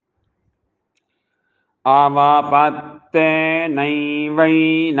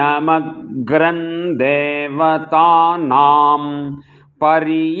अवपत्तेनैवैनमग्रं देवतानां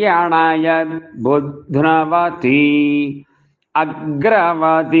पर्यणयद्बुध्नवती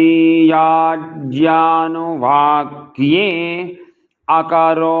अग्रवती याज्ञानुवाक्ये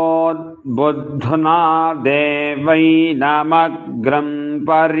अकरोद्बुध्ना देवैनमग्रं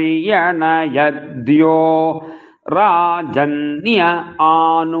पर्यणयद्यो राजन्य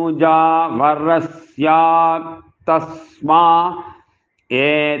आनुजावरस्याक्तस्मा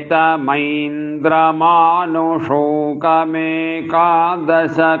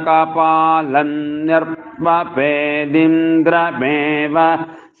एतमैन्द्रमानुषोकमेकादशकपालन्यर्पपेदिन्द्रमेव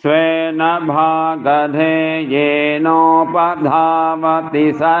स्वेन भागधेयेनोपधावति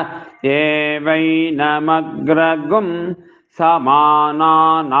स एवैनमग्रगुं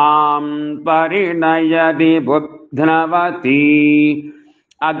समानानां परिणयति बुध्नवती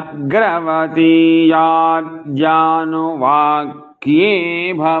अग्रवती याज्ञानुवाक्ये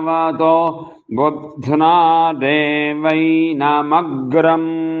भवतो बुध्ना देवैनमग्रम्।